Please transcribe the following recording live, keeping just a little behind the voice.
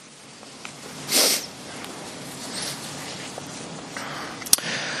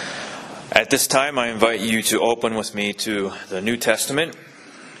At this time, I invite you to open with me to the New Testament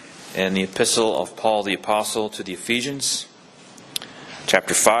and the Epistle of Paul the Apostle to the Ephesians,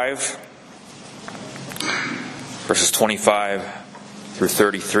 chapter 5, verses 25 through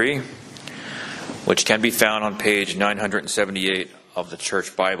 33, which can be found on page 978 of the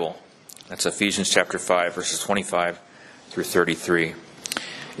Church Bible. That's Ephesians chapter 5, verses 25 through 33.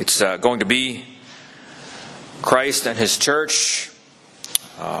 It's going to be Christ and His Church,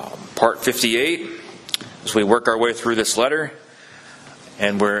 part 58, as we work our way through this letter,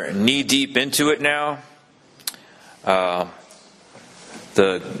 and we're knee-deep into it now.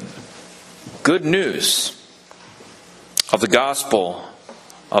 The good news of the gospel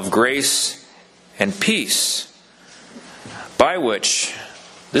of grace and peace, by which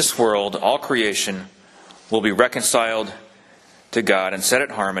this world, all creation, will be reconciled to God and set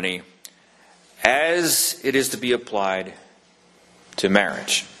at harmony, as it is to be applied to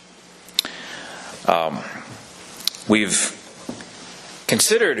marriage. We've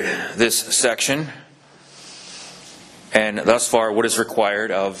considered this section, and thus far what is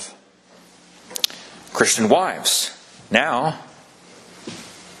required of Christian wives. Now,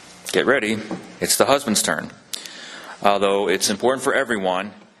 get ready, it's the husband's turn. Although it's important for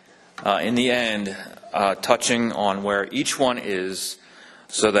everyone, in the end, touching on where each one is,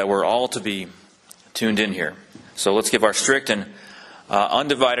 so that we're all to be tuned in here. So let's give our strict and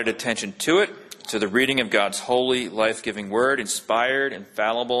undivided attention to it, to the reading of God's holy, life-giving word, inspired,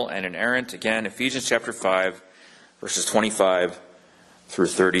 infallible, and inerrant. Again, Ephesians chapter 5, verses 25 through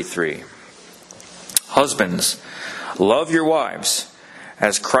 33. Husbands, love your wives,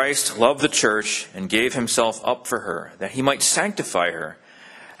 as Christ loved the church and gave himself up for her, that he might sanctify her,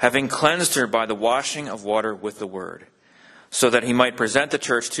 having cleansed her by the washing of water with the word, so that he might present the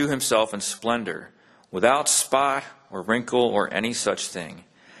church to himself in splendor, without spot or wrinkle or any such thing,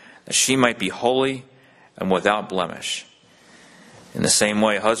 that she might be holy and without blemish. In the same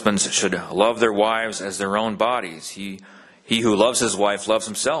way, husbands should love their wives as their own bodies. He who loves his wife loves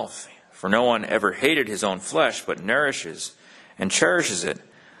himself. For no one ever hated his own flesh, but nourishes and cherishes it,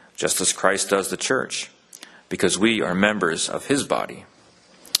 just as Christ does the church, because we are members of his body.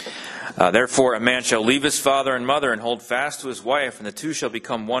 Therefore, a man shall leave his father and mother and hold fast to his wife, and the two shall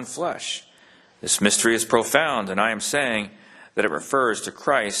become one flesh. This mystery is profound, and I am saying that it refers to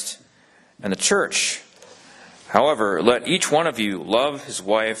Christ and the church. However, let each one of you love his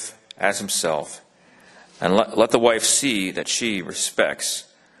wife as himself, and let the wife see that she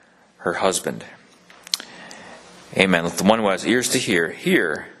respects her husband. Amen. Let the one who has ears to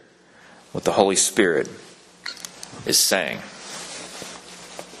hear what the Holy Spirit is saying.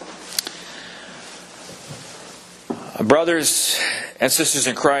 Brothers and sisters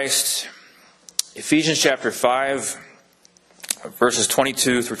in Christ, Ephesians chapter 5, verses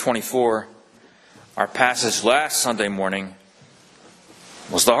 22 through 24, our passage last Sunday morning,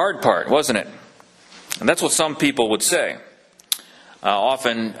 was the hard part, wasn't it? And that's what some people would say,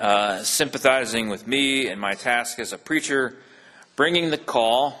 often sympathizing with me and my task as a preacher, bringing the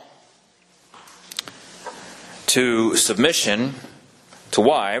call to submission to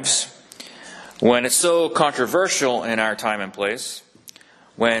wives when it's so controversial in our time and place,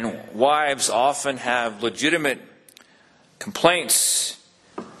 when wives often have legitimate complaints,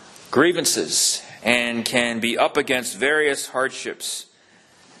 grievances, and can be up against various hardships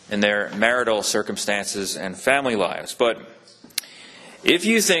in their marital circumstances and family lives. But if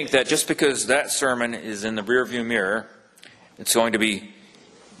you think that just because that sermon is in the rearview mirror, it's going to be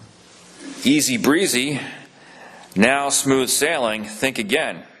easy breezy, now smooth sailing, think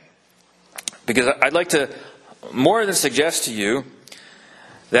again. Because I'd like to more than suggest to you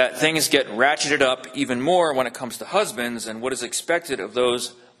that things get ratcheted up even more when it comes to husbands and what is expected of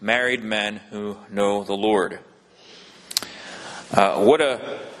those married men who know the Lord.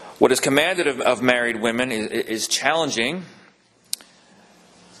 What is commanded of married women is challenging,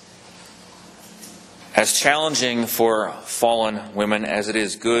 as challenging for fallen women as it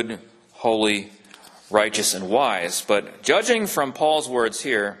is good, holy, righteous, and wise. But judging from Paul's words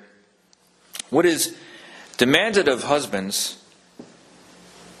here, what is demanded of husbands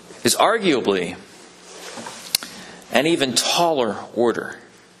is arguably an even taller order,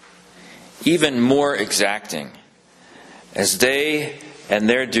 even more exacting, as they and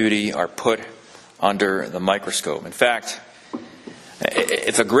their duty are put under the microscope. In fact,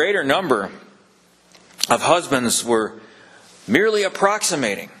 if a greater number of husbands were merely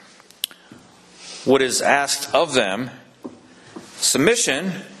approximating what is asked of them,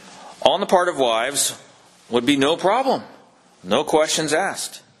 submission on the part of wives would be no problem, no questions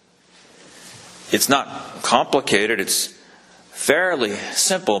asked. It's not complicated, it's Fairly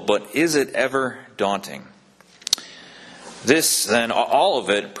simple, but is it ever daunting? This, then, all of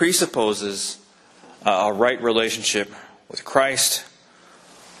it presupposes a right relationship with Christ,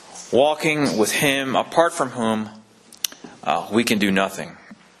 walking with Him, apart from whom we can do nothing.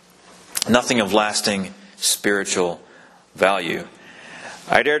 Nothing of lasting spiritual value.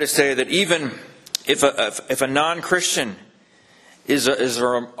 I dare to say that even if a non-Christian is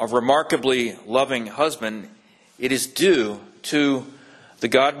a remarkably loving husband, it is due to the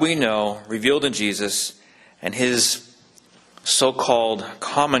God we know, revealed in Jesus, and His so-called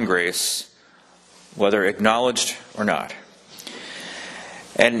common grace, whether acknowledged or not.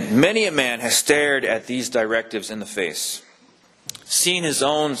 And many a man has stared at these directives in the face, seen his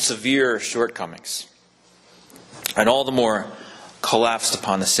own severe shortcomings, and all the more collapsed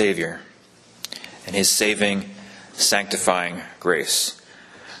upon the Savior and His saving, sanctifying grace.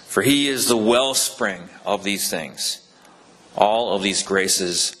 For He is the wellspring of these things, all of these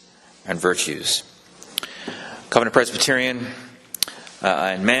graces and virtues. Covenant Presbyterian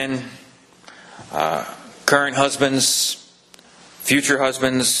and men, current husbands, future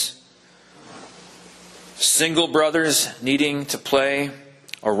husbands, single brothers needing to play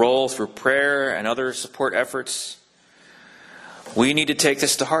a role through prayer and other support efforts, we need to take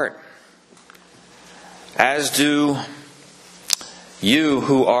this to heart. As do you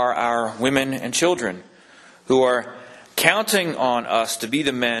who are our women and children, who are counting on us to be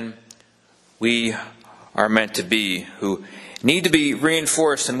the men we are meant to be, who need to be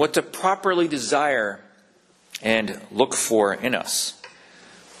reinforced in what to properly desire and look for in us.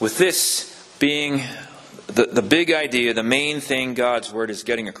 With this being the big idea, the main thing God's Word is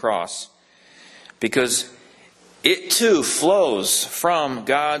getting across, because it too flows from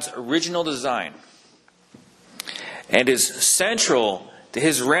God's original design and is central to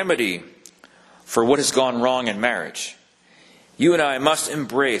His remedy for what has gone wrong in marriage. You and I must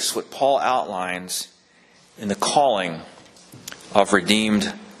embrace what Paul outlines in the calling of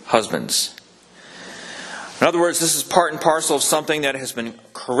redeemed husbands. In other words, this is part and parcel of something that has been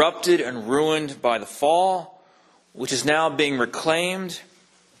corrupted and ruined by the fall, which is now being reclaimed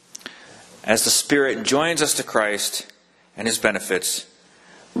as the Spirit joins us to Christ and His benefits,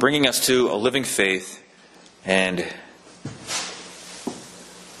 bringing us to a living faith and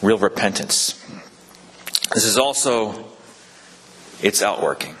real repentance. This is also its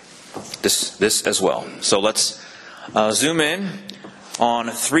outworking. This as well. So let's zoom in on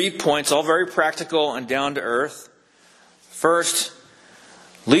 3 points, all very practical and down to earth. First,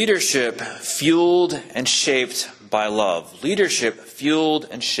 leadership fueled and shaped by love. Leadership fueled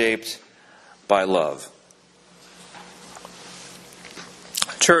and shaped by love.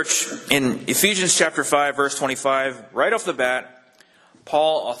 Church, in Ephesians chapter 5, verse 25, right off the bat,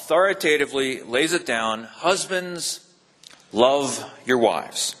 Paul authoritatively lays it down. Husbands, love your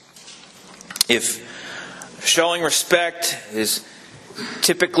wives. If showing respect is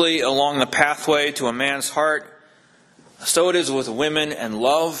typically along the pathway to a man's heart, so it is with women and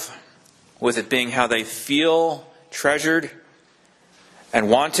love, with it being how they feel treasured and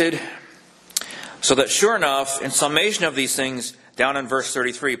wanted. So that sure enough, in summation of these things, down in verse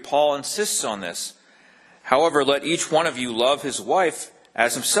 33, Paul insists on this. However, let each one of you love his wife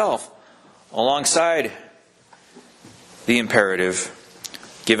as himself, alongside the imperative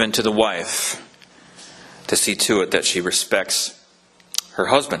given to the wife to see to it that she respects her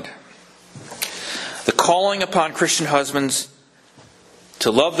husband. The calling upon Christian husbands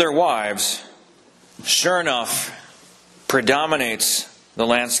to love their wives, sure enough, predominates the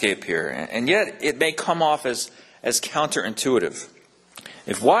landscape here. And yet it may come off as counterintuitive.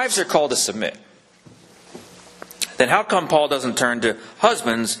 If wives are called to submit, then how come Paul doesn't turn to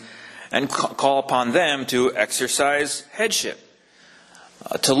husbands and call upon them to exercise headship,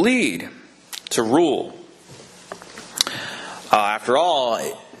 to lead, to rule? After all,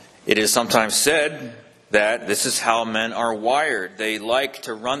 it is sometimes said that this is how men are wired. They like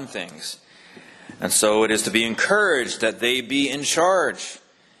to run things. And so it is to be encouraged that they be in charge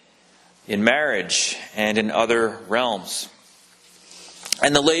in marriage and in other realms.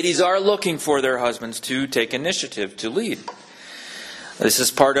 And the ladies are looking for their husbands to take initiative, to lead. This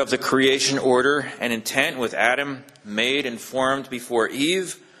is part of the creation order and intent, with Adam made and formed before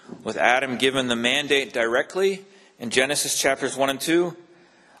Eve, with Adam given the mandate directly in Genesis chapters 1 and 2,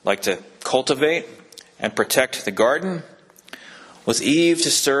 like to cultivate and protect the garden, with Eve to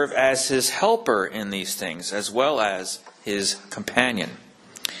serve as his helper in these things, as well as his companion.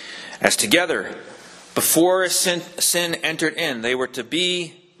 As together, before sin entered in, they were to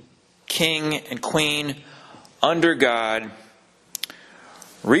be king and queen under God,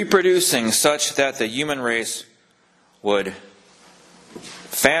 reproducing such that the human race would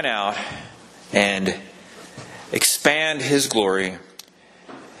fan out and expand His glory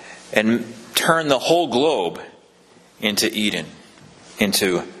and turn the whole globe into Eden,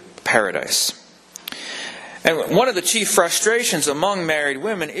 into paradise. And one of the chief frustrations among married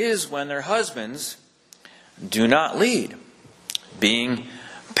women is when their husbands do not lead, being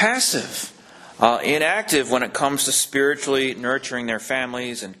passive, inactive when it comes to spiritually nurturing their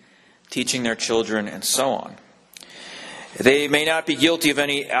families and teaching their children and so on. They may not be guilty of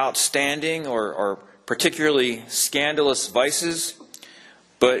any outstanding or particularly scandalous vices,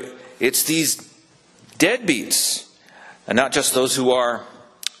 but it's these deadbeats, and not just those who are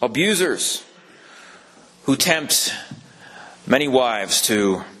abusers, who tempt many wives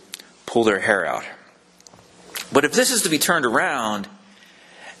to pull their hair out. But if this is to be turned around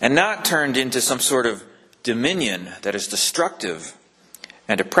and not turned into some sort of dominion that is destructive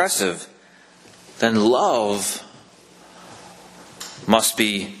and oppressive, then love must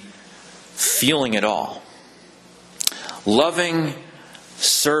be feeling it all. Loving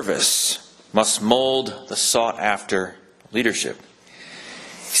service must mold the sought-after leadership.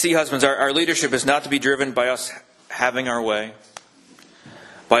 See, husbands, our leadership is not to be driven by us having our way,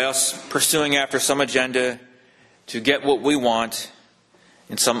 by us pursuing after some agenda to get what we want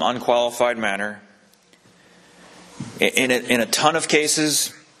in some unqualified manner. In a ton of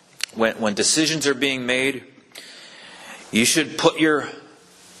cases, when decisions are being made, you should put your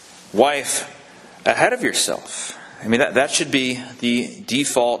wife ahead of yourself. I mean, that should be the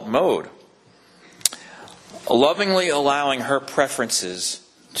default mode. Lovingly allowing her preferences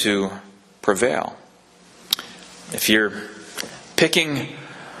to prevail. If you're picking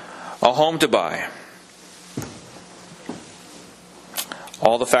a home to buy,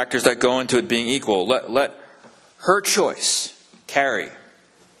 all the factors that go into it being equal, let her choice carry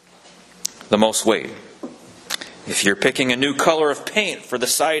the most weight. If you're picking a new color of paint for the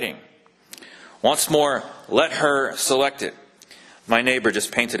siding, once more, let her select it. My neighbor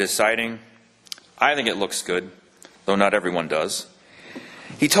just painted his siding. I think it looks good, though not everyone does.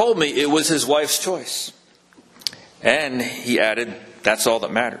 He told me it was his wife's choice. And he added, that's all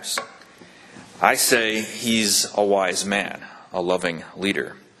that matters. I say he's a wise man, a loving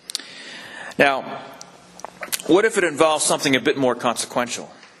leader. Now, what if it involves something a bit more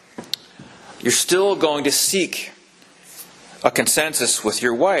consequential? You're still going to seek a consensus with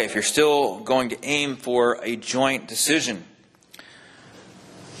your wife. You're still going to aim for a joint decision.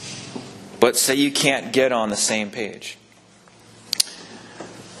 But say you can't get on the same page.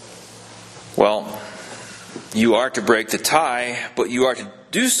 Well, you are to break the tie, but you are to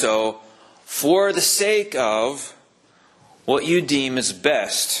do so for the sake of what you deem is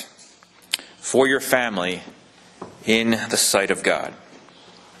best for your family in the sight of God.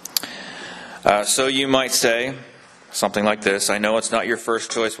 So you might say something like this: I know it's not your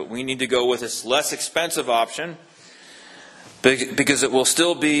first choice, but we need to go with this less expensive option because it will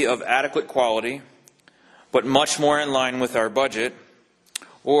still be of adequate quality, but much more in line with our budget.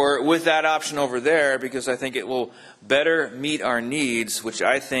 Or with that option over there, because I think it will better meet our needs, which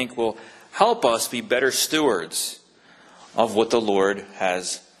I think will help us be better stewards of what the Lord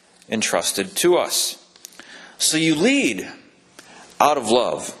has entrusted to us. So you lead out of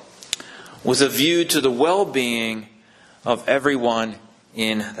love, with a view to the well-being of everyone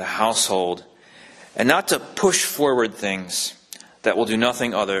in the household, and not to push forward things that will do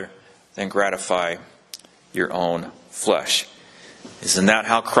nothing other than gratify your own flesh. Isn't that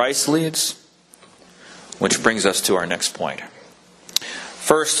how Christ leads? Which brings us to our next point.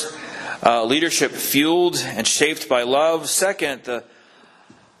 First, leadership fueled and shaped by love. Second, the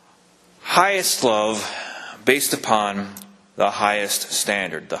highest love based upon the highest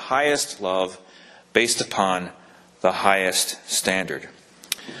standard. The highest love based upon the highest standard.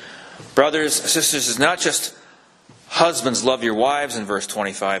 Brothers, sisters, it's not just husbands love your wives in verse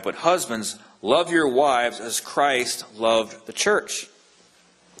 25, but husbands love your wives as Christ loved the church.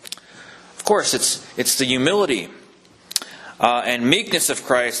 Of course, it's the humility and meekness of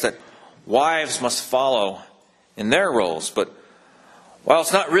Christ that wives must follow in their roles. But while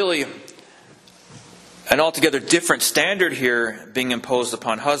it's not really an altogether different standard here being imposed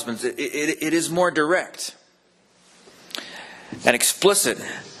upon husbands, it is more direct and explicit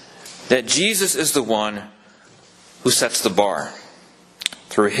that Jesus is the one who sets the bar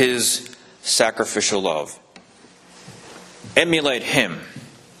through His sacrificial love. Emulate Him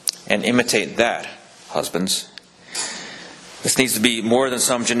and imitate that, husbands. This needs to be more than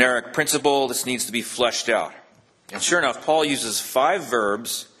some generic principle. This needs to be fleshed out. And sure enough, Paul uses 5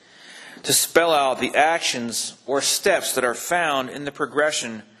 verbs to spell out the actions or steps that are found in the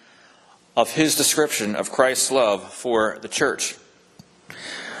progression of his description of Christ's love for the church.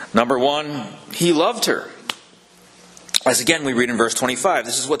 Number one, he loved her. As again we read in verse 25,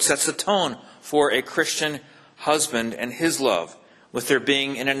 this is what sets the tone for a Christian husband and his love, with there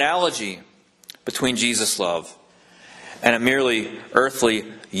being an analogy between Jesus' love and a merely earthly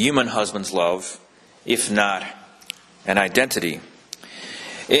human husband's love, if not an identity.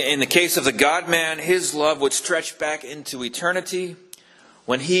 In the case of the God-man, his love would stretch back into eternity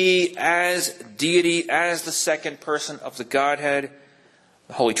when he, as deity, as the second person of the Godhead,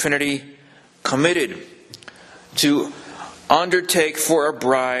 the Holy Trinity, committed to undertake for a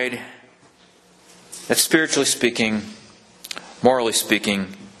bride that, spiritually speaking, morally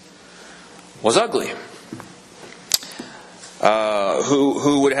speaking, was ugly,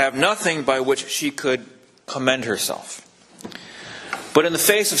 who would have nothing by which she could commend herself. But in the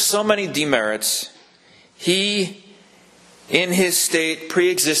face of so many demerits, he, in his state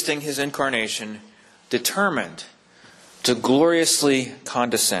pre-existing his incarnation, determined to gloriously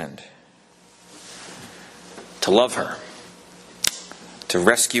condescend, to love her, to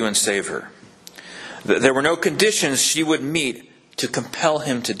rescue and save her. There were no conditions she would meet to compel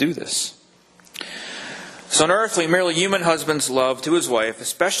him to do this. So an earthly, merely human husband's love to his wife,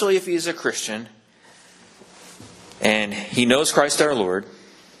 especially if he is a Christian, and he knows Christ our Lord,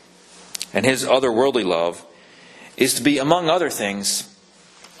 and his otherworldly love, is to be, among other things,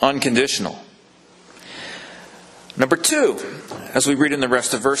 unconditional. Number two, as we read in the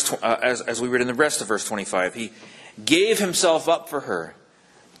rest of verse 25, he gave himself up for her,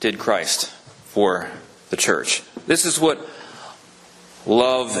 did Christ, for the church. This is what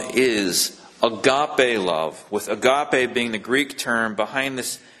love is. Agape love, with agape being the Greek term behind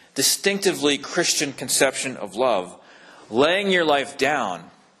this distinctively Christian conception of love, laying your life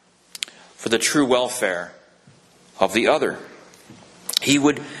down for the true welfare of the other. He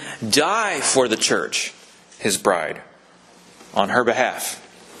would die for the church, his bride, on her behalf.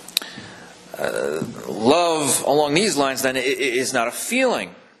 Love along these lines, then, is not a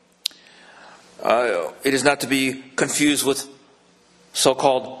feeling. It is not to be confused with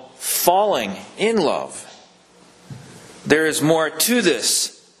so-called falling in love. There is more to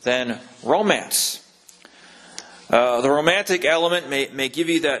this than romance. The romantic element may give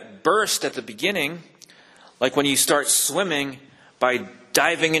you that burst at the beginning, like when you start swimming by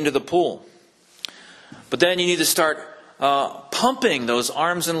diving into the pool. But then you need to start pumping those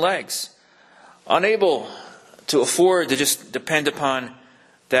arms and legs, unable to afford to just depend upon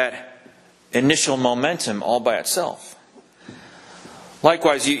that initial momentum all by itself.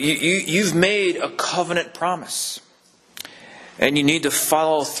 Likewise, you've made a covenant promise, and you need to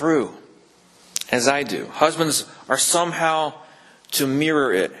follow through, as I do. Husbands are somehow to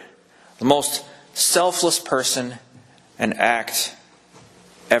mirror it, the most selfless person and act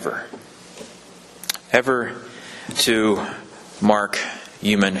ever to mark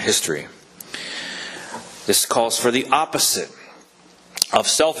human history. This calls for the opposite of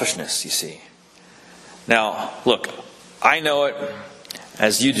selfishness, you see. Now, look, I know it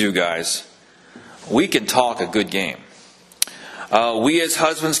as you do, guys. We can talk a good game. We as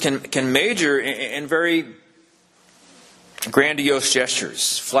husbands can major in very grandiose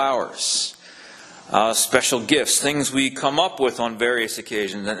gestures, flowers, special gifts, things we come up with on various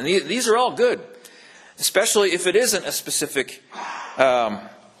occasions. And these are all good, especially if it isn't a specific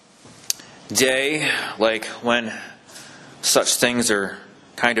day, like when such things are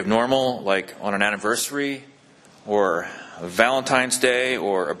kind of normal, like on an anniversary or a Valentine's Day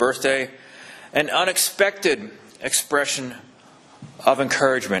or a birthday. An unexpected expression of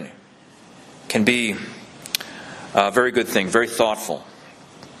encouragement can be a very good thing, very thoughtful.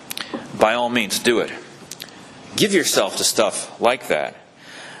 By all means, do it. Give yourself to stuff like that.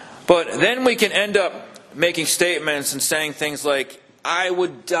 But then we can end up making statements and saying things like, I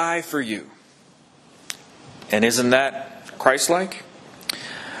would die for you. And isn't that Christ-like?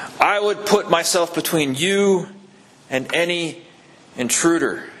 I would put myself between you and any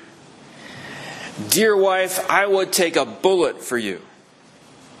intruder. Dear wife, I would take a bullet for you.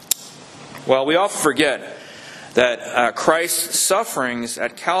 Well, we often forget that Christ's sufferings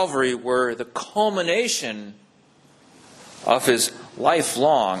at Calvary were the culmination of his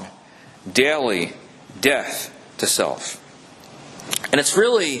lifelong, daily death to self. And it's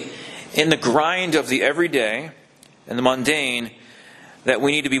really in the grind of the everyday and the mundane that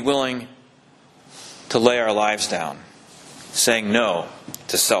we need to be willing to lay our lives down, saying no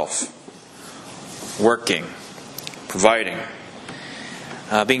to self, working, providing,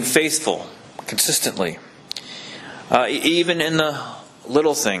 being faithful consistently, even in the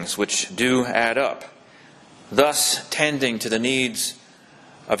little things which do add up, thus tending to the needs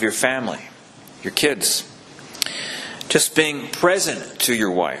of your family, your kids. Just being present to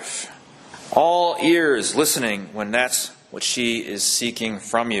your wife. All ears listening when that's what she is seeking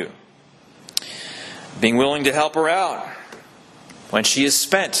from you. Being willing to help her out when she is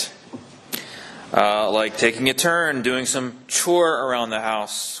spent. Like taking a turn, doing some chore around the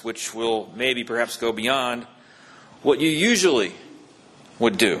house, which will maybe perhaps go beyond what you usually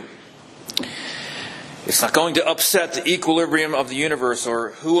would do. It's not going to upset the equilibrium of the universe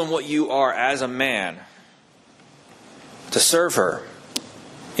or who and what you are as a man to serve her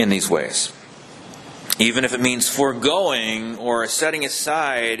in these ways. Even if it means foregoing or setting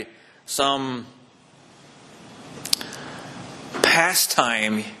aside some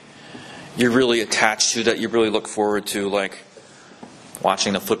pastime you're really attached to, that you really look forward to, like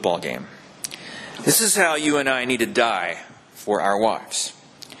watching the football game. This is how you and I need to die for our wives.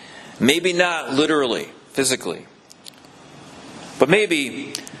 Maybe not literally, physically, but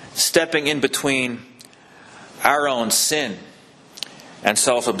maybe stepping in between our own sin and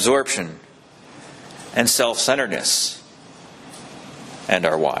self-absorption and self-centeredness and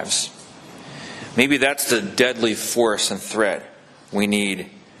our wives. Maybe that's the deadly force and threat we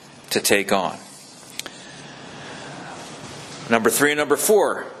need to take on. Number 3 and number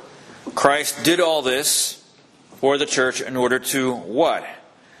 4. Christ did all this for the church in order to what?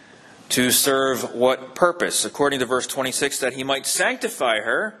 To serve what purpose? According to verse 26, that he might sanctify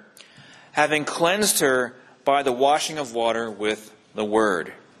her, having cleansed her by the washing of water with the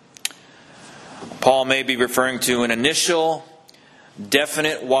word. Paul may be referring to an initial,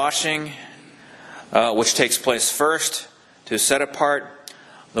 definite washing, which takes place first to set apart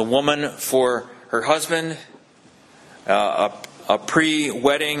the woman for her husband, a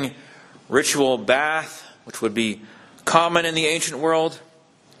pre-wedding ritual bath, which would be common in the ancient world.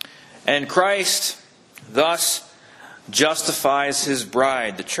 And Christ thus justifies his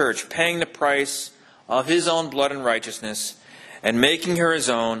bride, the church, paying the price of his own blood and righteousness and making her his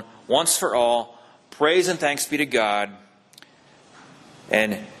own once for all. Praise and thanks be to God.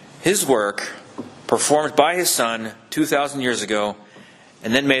 And his work performed by his Son 2,000 years ago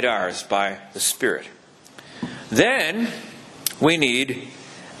and then made ours by the Spirit. Then we need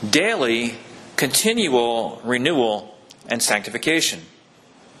daily, continual renewal and sanctification.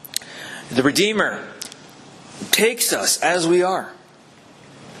 The Redeemer takes us as we are.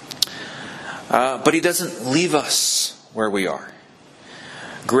 But he doesn't leave us where we are.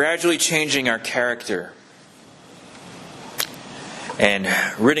 Gradually changing our character and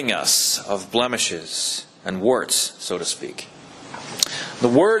ridding us of blemishes and warts, so to speak. The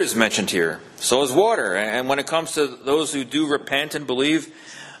Word is mentioned here. So is water. And when it comes to those who do repent and believe,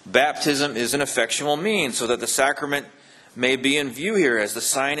 baptism is an effectual means so that the sacrament may be in view here as the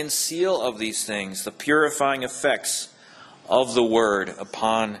sign and seal of these things, the purifying effects of the Word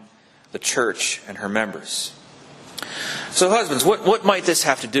upon the church and her members. So husbands, what might this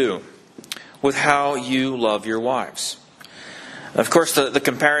have to do with how you love your wives? Of course, the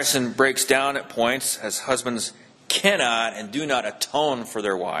comparison breaks down at points as husbands cannot and do not atone for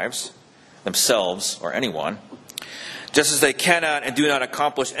their wives, themselves or anyone, just as they cannot and do not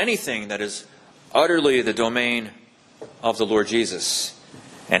accomplish anything that is utterly the domain of the Lord Jesus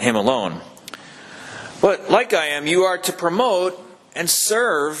and him alone. But like I am, you are to promote and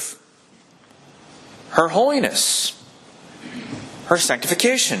serve her holiness, her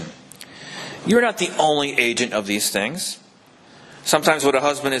sanctification. You're not the only agent of these things. Sometimes what a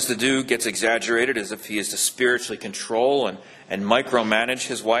husband is to do gets exaggerated, as if he is to spiritually control and micromanage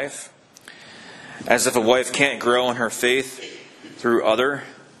his wife. As if a wife can't grow in her faith through other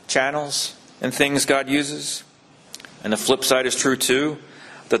channels and things God uses. And the flip side is true too,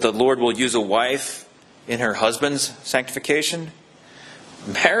 that the Lord will use a wife in her husband's sanctification.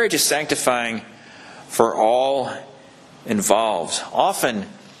 Marriage is sanctifying for all involved, often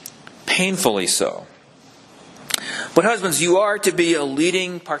painfully so. But husbands, you are to be a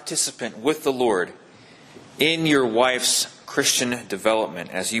leading participant with the Lord in your wife's Christian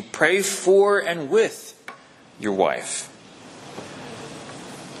development as you pray for and with your wife.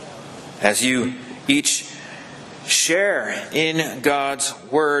 As you each share in God's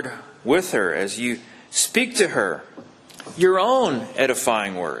Word with her, as you speak to her your own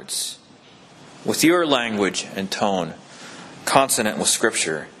edifying words with your language and tone consonant with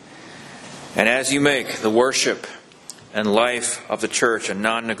Scripture. And as you make the worship and life of the church a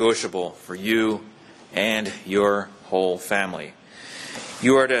non-negotiable for you and your whole family.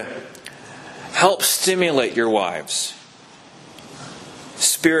 You are to help stimulate your wives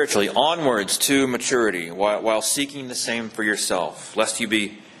spiritually onwards to maturity while seeking the same for yourself, lest you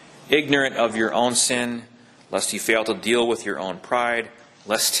be ignorant of your own sin, lest you fail to deal with your own pride,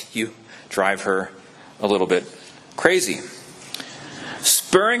 lest you drive her a little bit crazy.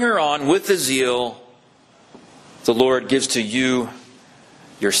 Spurring her on with the zeal the Lord gives to you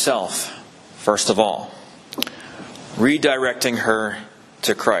yourself, first of all. Redirecting her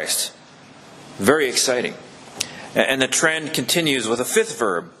to Christ. Very exciting. And the trend continues with a fifth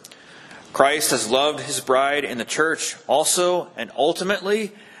verb. Christ has loved his bride in the church also and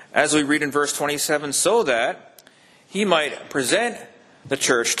ultimately, as we read in verse 27, so that he might present the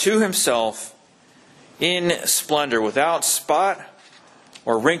church to himself in splendor, without spot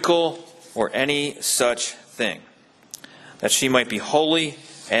or wrinkle or any such thing, that she might be holy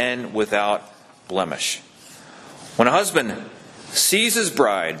and without blemish. When a husband sees his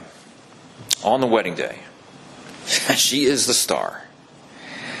bride on the wedding day, she is the star.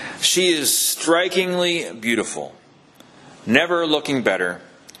 She is strikingly beautiful, never looking better,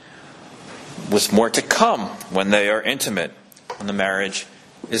 with more to come when they are intimate, when the marriage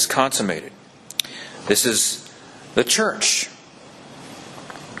is consummated. This is the church.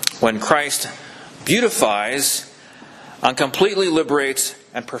 When Christ beautifies and completely liberates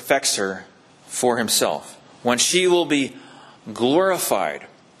and perfects her for himself. When she will be glorified,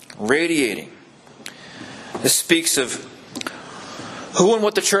 radiating. This speaks of who and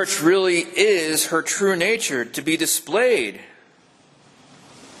what the church really is, her true nature, to be displayed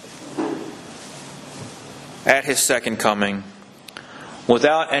at his second coming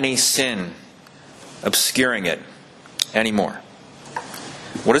without any sin obscuring it anymore.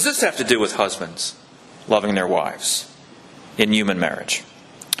 What does this have to do with husbands loving their wives in human marriage?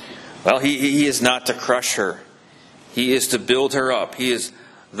 Well, he is not to crush her. He is to build her up. He is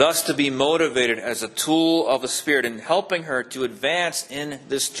thus to be motivated as a tool of the Spirit in helping her to advance in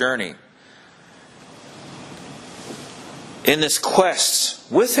this journey, in this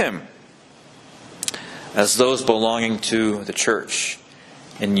quest with him, as those belonging to the church,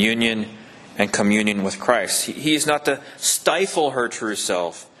 in union and communion with Christ. He is not to stifle her true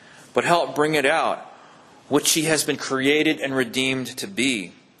self, but help bring it out, which she has been created and redeemed to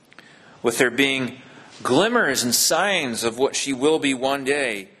be, with there being glimmers and signs of what she will be one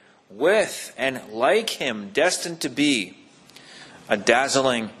day, with and like him, destined to be a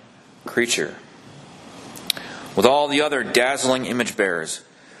dazzling creature, with all the other dazzling image bearers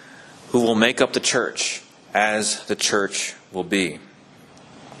who will make up the church as the church will be.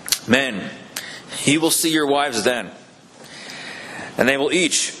 Men, you will see your wives then, and they will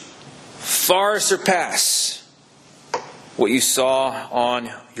each far surpass what you saw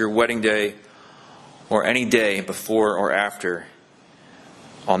on your wedding day or any day before or after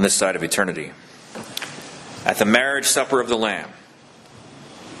on this side of eternity. At the marriage supper of the Lamb,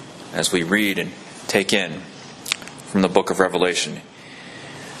 as we read and take in from the book of Revelation,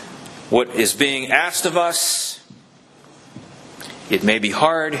 what is being asked of us, it may be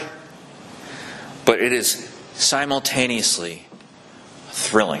hard, but it is simultaneously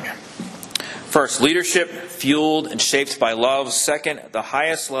thrilling. First, leadership fueled and shaped by love. Second, the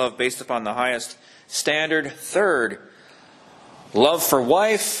highest love based upon the highest standard. Third, love for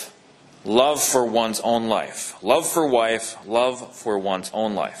wife, love for one's own life. Love for wife, love for one's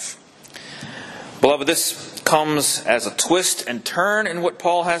own life. Beloved, this comes as a twist and turn in what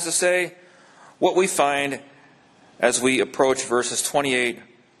Paul has to say. What we find as we approach verses 28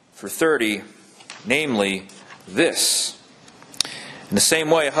 through 30, namely this. In the same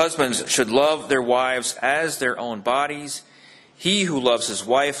way, husbands should love their wives as their own bodies. He who loves his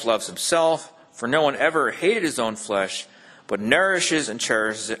wife loves himself, for no one ever hated his own flesh, but nourishes and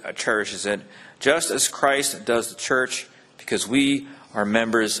cherishes it, just as Christ does the church, because we are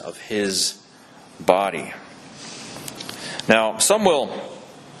members of his body. Now, some will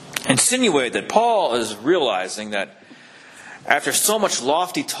insinuate that Paul is realizing that after so much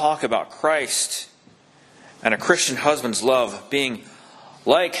lofty talk about Christ and a Christian husband's love being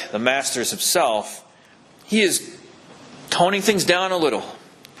like the Master's himself, he is toning things down a little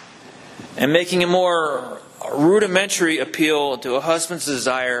and making a more rudimentary appeal to a husband's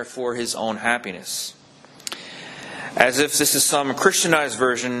desire for his own happiness. As if this is some Christianized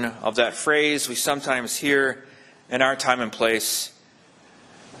version of that phrase we sometimes hear in our time and place,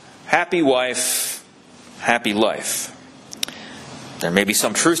 happy wife, happy life. There may be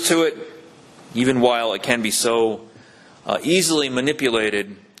some truth to it, even while it can be so easily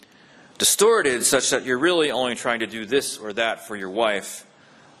manipulated, distorted, such that you're really only trying to do this or that for your wife,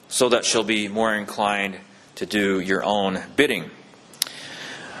 so that she'll be more inclined to do your own bidding.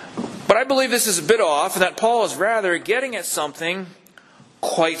 But I believe this is a bit off, and that Paul is rather getting at something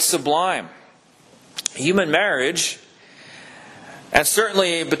quite sublime. Human marriage, and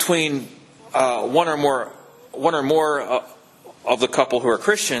certainly between one or more of the couple who are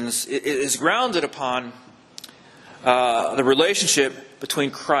Christians, is grounded upon the relationship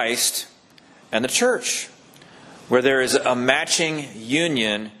between Christ and the church, where there is a matching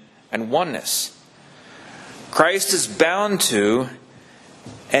union and oneness. Christ is bound to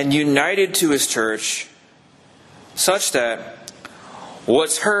and united to his church such that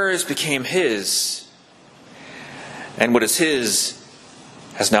what's hers became his, and what is his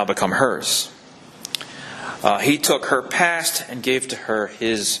has now become hers. He took her past and gave to her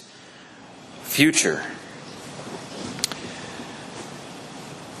his future.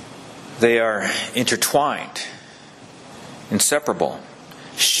 They are intertwined, inseparable,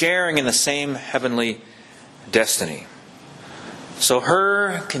 sharing in the same heavenly destiny. So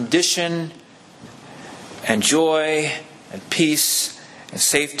her condition and joy and peace and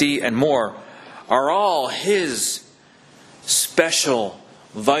safety and more are all his special,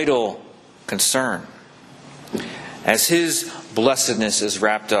 vital concern, as his blessedness is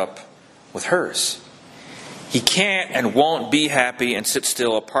wrapped up with hers. He can't and won't be happy and sit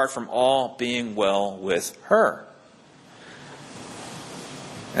still apart from all being well with her.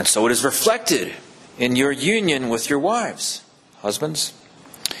 And so it is reflected in your union with your wives, husbands.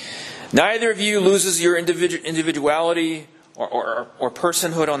 Neither of you loses your individuality or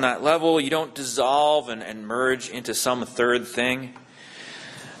personhood on that level. You don't dissolve and merge into some third thing.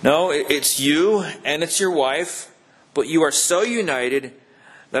 No, it's you and it's your wife, but you are so united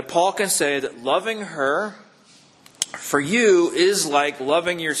that Paul can say that loving her for you is like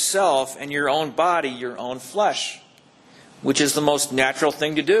loving yourself and your own body, your own flesh, which is the most natural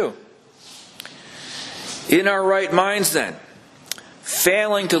thing to do. In our right minds, then,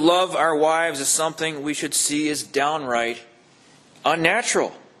 failing to love our wives is something we should see as downright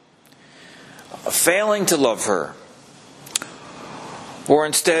unnatural. Failing to love her, or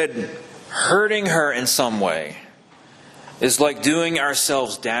instead hurting her in some way, is like doing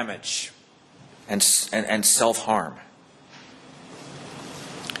ourselves damage and self-harm.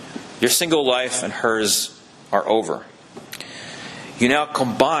 Your single life and hers are over. You now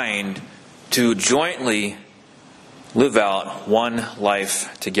combined to jointly live out one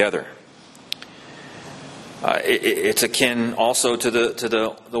life together. It's akin also to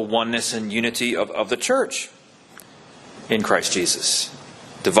the oneness and unity of the church in Christ Jesus,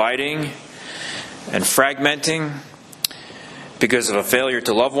 dividing and fragmenting because of a failure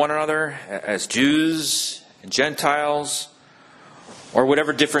to love one another as Jews and Gentiles, or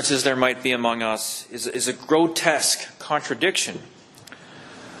whatever differences there might be among us, is a grotesque contradiction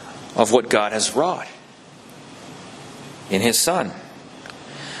of what God has wrought in his Son.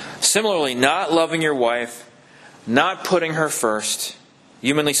 Similarly, not loving your wife, not putting her first,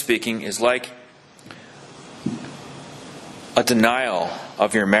 humanly speaking, is like a denial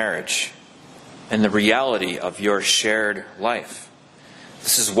of your marriage and the reality of your shared life.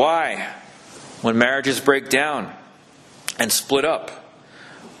 This is why when marriages break down and split up,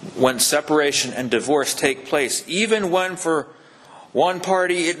 when separation and divorce take place, even when for one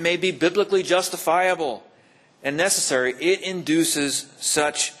party it may be biblically justifiable and necessary, it induces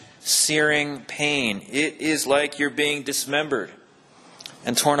such searing pain. It is like you're being dismembered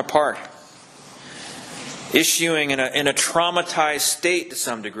and torn apart, issuing in a traumatized state to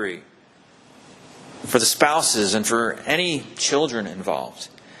some degree for the spouses and for any children involved,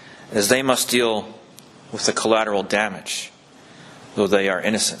 as they must deal with the collateral damage, though they are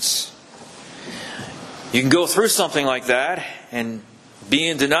innocents. You can go through something like that and be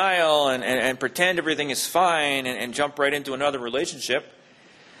in denial and pretend everything is fine and jump right into another relationship,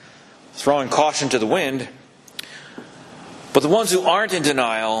 throwing caution to the wind. But the ones who aren't in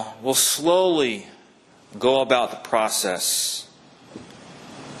denial will slowly go about the process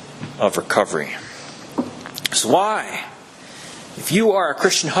of recovery. So why, if you are a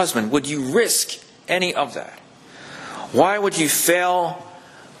Christian husband, would you risk any of that? Why would you fail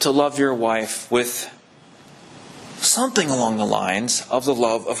to love your wife with something along the lines of the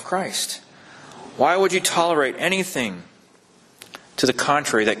love of Christ? Why would you tolerate anything to the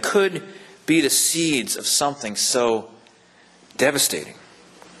contrary that could be the seeds of something so devastating?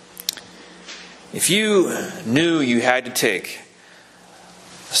 If you knew you had to take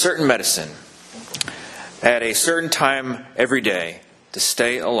a certain medicine at a certain time every day to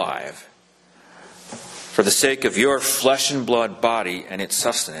stay alive, for the sake of your flesh and blood body and its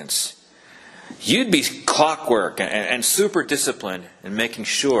sustenance, you'd be clockwork and super disciplined in making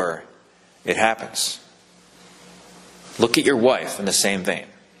sure it happens. Look at your wife in the same vein,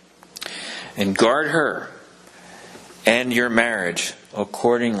 and guard her and your marriage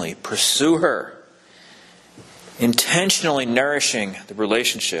accordingly. Pursue her, intentionally nourishing the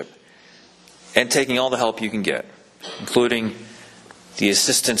relationship and taking all the help you can get, including the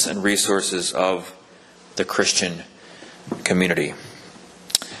assistance and resources of the Christian community.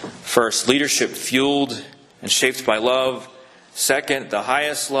 First, leadership fueled and shaped by love. Second, the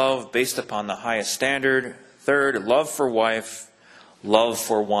highest love based upon the highest standard. Third, love for wife, love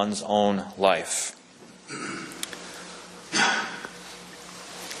for one's own life.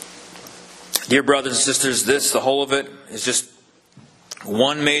 Dear brothers and sisters, the whole of it, is just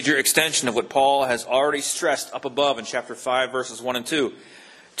one major extension of what Paul has already stressed up above in chapter 5, verses 1 and 2.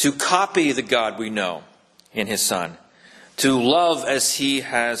 To copy the God we know in His Son. To love as He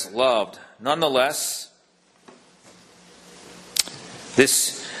has loved. Nonetheless,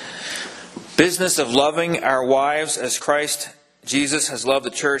 this business of loving our wives as Christ Jesus has loved the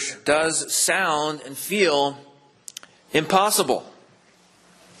church does sound and feel impossible.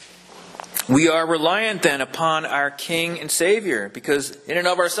 We are reliant then upon our King and Savior, because in and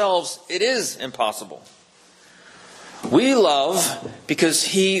of ourselves it is impossible. We love because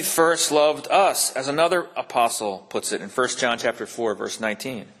He first loved us, as another apostle puts it in 1 John chapter 4, verse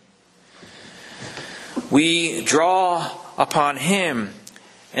 19. We draw upon Him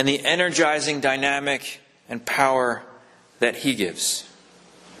and the energizing dynamic and power that He gives.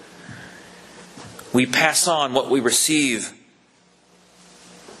 We pass on what we receive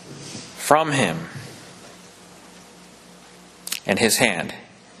from Him and His hand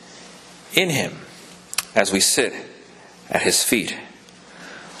in Him as we sit at His feet.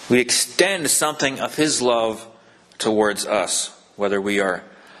 We extend something of His love towards us, whether we are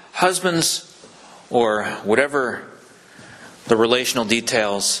husbands or whatever the relational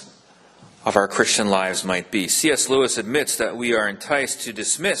details of our Christian lives might be. C.S. Lewis admits that we are enticed to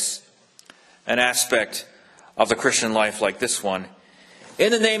dismiss an aspect of the Christian life like this one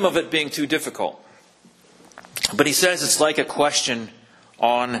in the name of it being too difficult. But he says it's like a question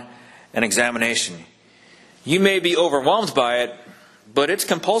on an examination. You may be overwhelmed by it, but it's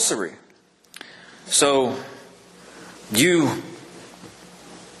compulsory. So you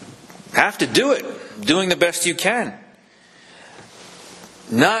have to do it, doing the best you can.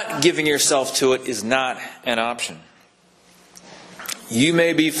 Not giving yourself to it is not an option. You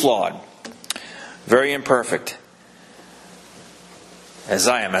may be flawed, very imperfect, as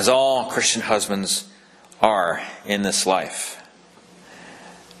I am, as all Christian husbands are in this life,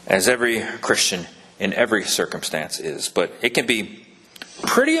 as every Christian in every circumstance is. But it can be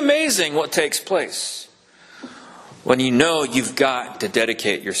pretty amazing what takes place when you know you've got to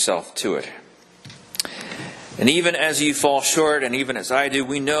dedicate yourself to it. And even as you fall short, and even as I do,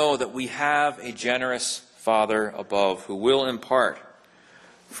 we know that we have a generous Father above who will impart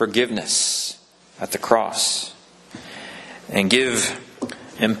forgiveness at the cross and give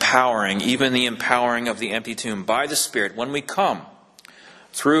empowering, even the empowering of the empty tomb by the Spirit when we come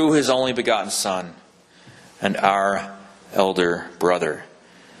through His only begotten Son and our elder brother.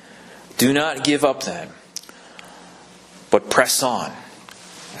 Do not give up then, but press on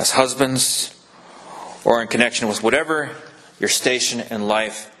as husbands, or in connection with whatever your station in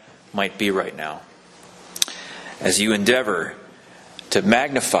life might be right now, as you endeavor to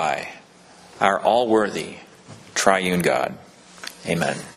magnify our all-worthy triune God. Amen.